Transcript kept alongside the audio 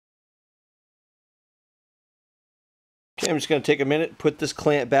Okay, I'm just going to take a minute, put this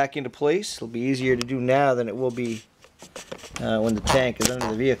clamp back into place. It'll be easier to do now than it will be when the tank is under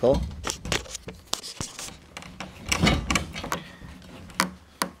the vehicle.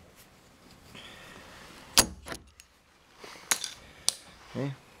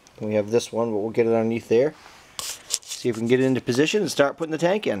 Okay, we have this one, but we'll get it underneath there. See if we can get it into position and start putting the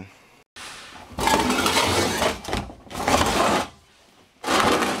tank in.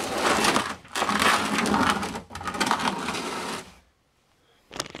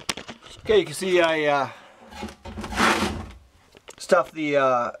 Okay, you can see I stuffed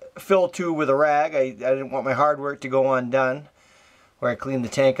the fill tube with a rag. I didn't want my hard work to go undone, where I cleaned the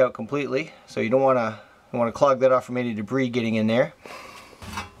tank out completely. So you don't want to clog that off from any debris getting in there.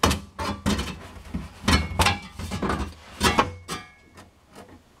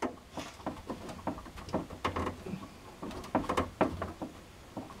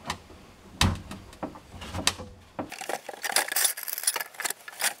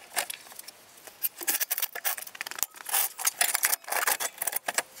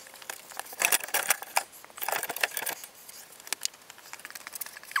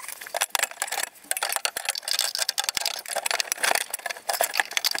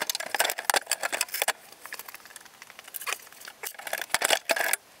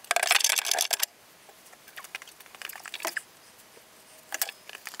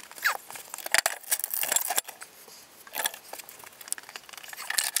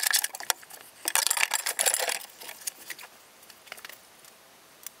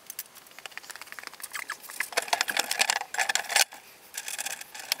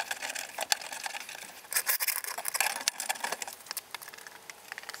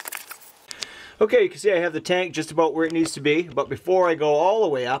 Okay, you can see I have the tank just about where it needs to be, but before I go all the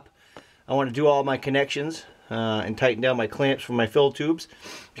way up, I want to do all my connections and tighten down my clamps for my fill tubes,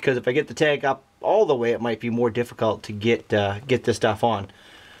 because if I get the tank up all the way, it might be more difficult to get this stuff on.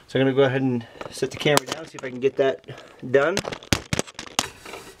 So I'm going to go ahead and set the camera down, see if I can get that done.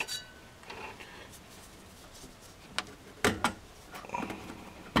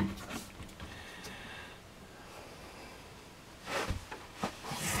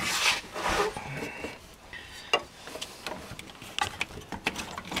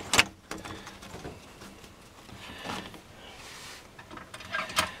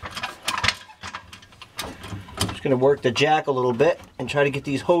 Going to work the jack a little bit and try to get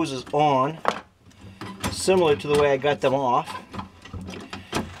these hoses on similar to the way I got them off.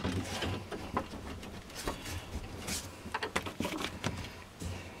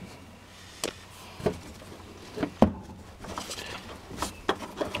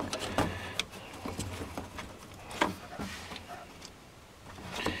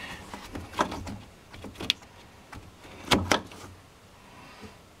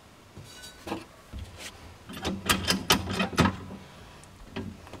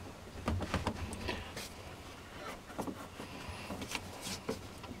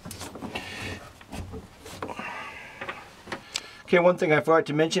 Okay, one thing I forgot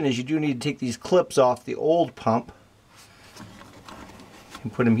to mention is you do need to take these clips off the old pump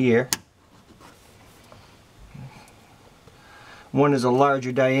and put them here. One is a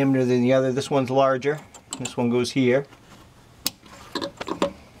larger diameter than the other. This one's larger. This one goes here.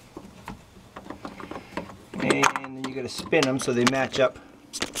 And then you got to spin them so they match up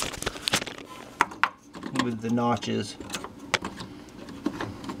with the notches.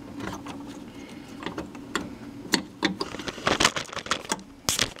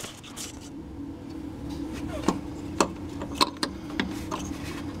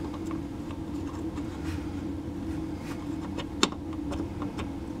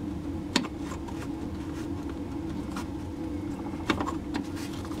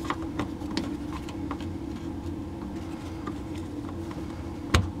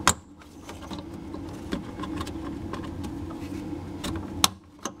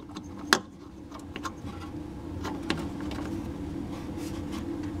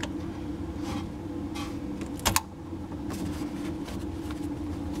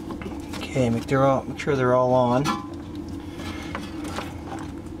 Okay, make sure they're all on.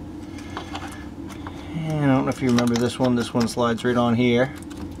 And I don't know if you remember this one. This one slides right on here.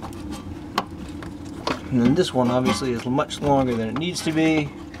 And then this one obviously is much longer than it needs to be.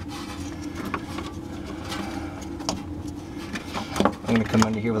 I'm going to come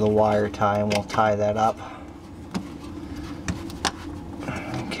under here with a wire tie and we'll tie that up.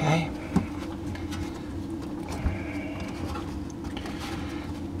 Okay.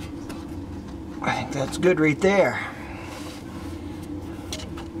 I think that's good right there.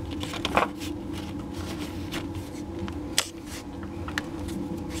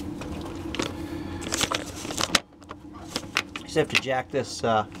 Just have to jack this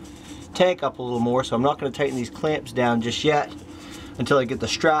tank up a little more, so I'm not going to tighten these clamps down just yet until I get the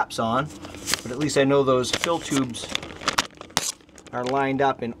straps on. But at least I know those fill tubes are lined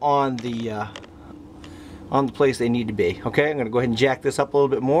up and on the place they need to be. Okay, I'm going to go ahead and jack this up a little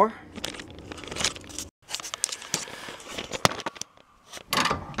bit more.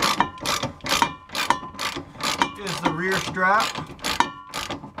 Here's the rear strap.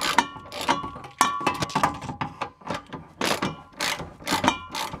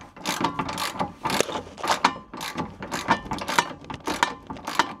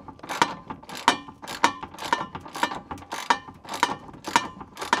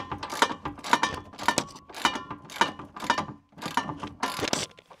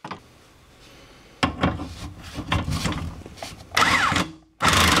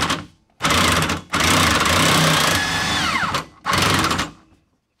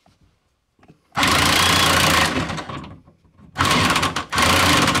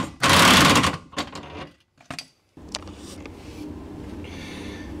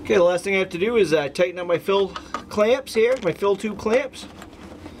 Okay, the last thing I have to do is tighten up my fill clamps here, my fill tube clamps.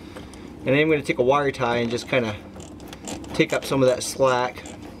 And then I'm going to take a wire tie and just kind of take up some of that slack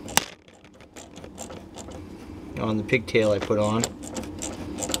on the pigtail I put on.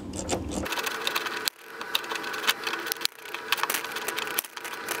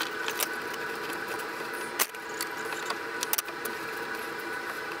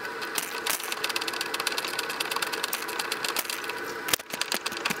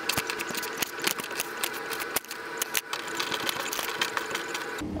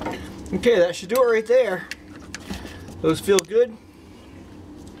 Okay, that should do it right there. Those feel good.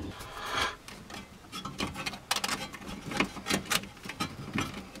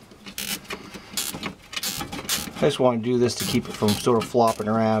 I just want to do this to keep it from sort of flopping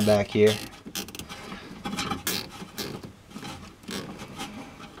around back here.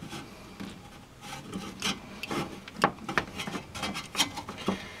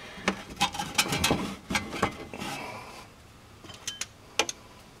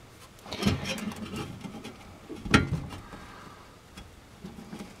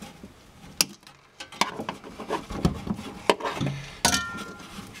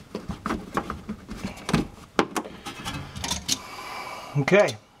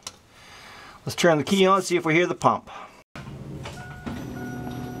 Okay, let's turn the key on and see if we hear the pump.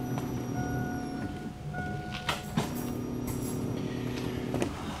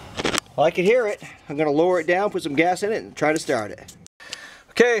 Well, I can hear it. I'm going to lower it down, put some gas in it, and try to start it.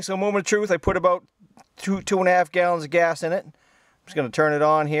 Okay, so moment of truth, I put about two and a half gallons of gas in it. I'm just going to turn it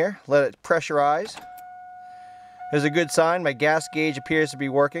on here, let it pressurize. There's a good sign. My gas gauge appears to be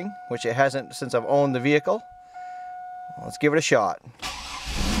working, which it hasn't since I've owned the vehicle. Let's give it a shot.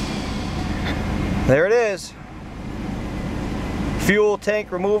 There it is. Fuel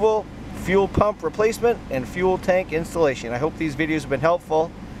tank removal, fuel pump replacement, and fuel tank installation. I hope these videos have been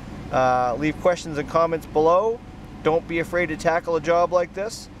helpful. Leave questions and comments below. Don't be afraid to tackle a job like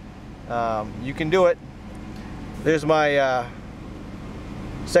this. You can do it. There's my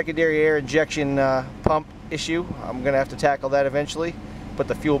secondary air injection pump issue. I'm going to have to tackle that eventually, but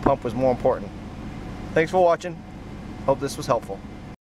the fuel pump was more important. Thanks for watching. Hope this was helpful.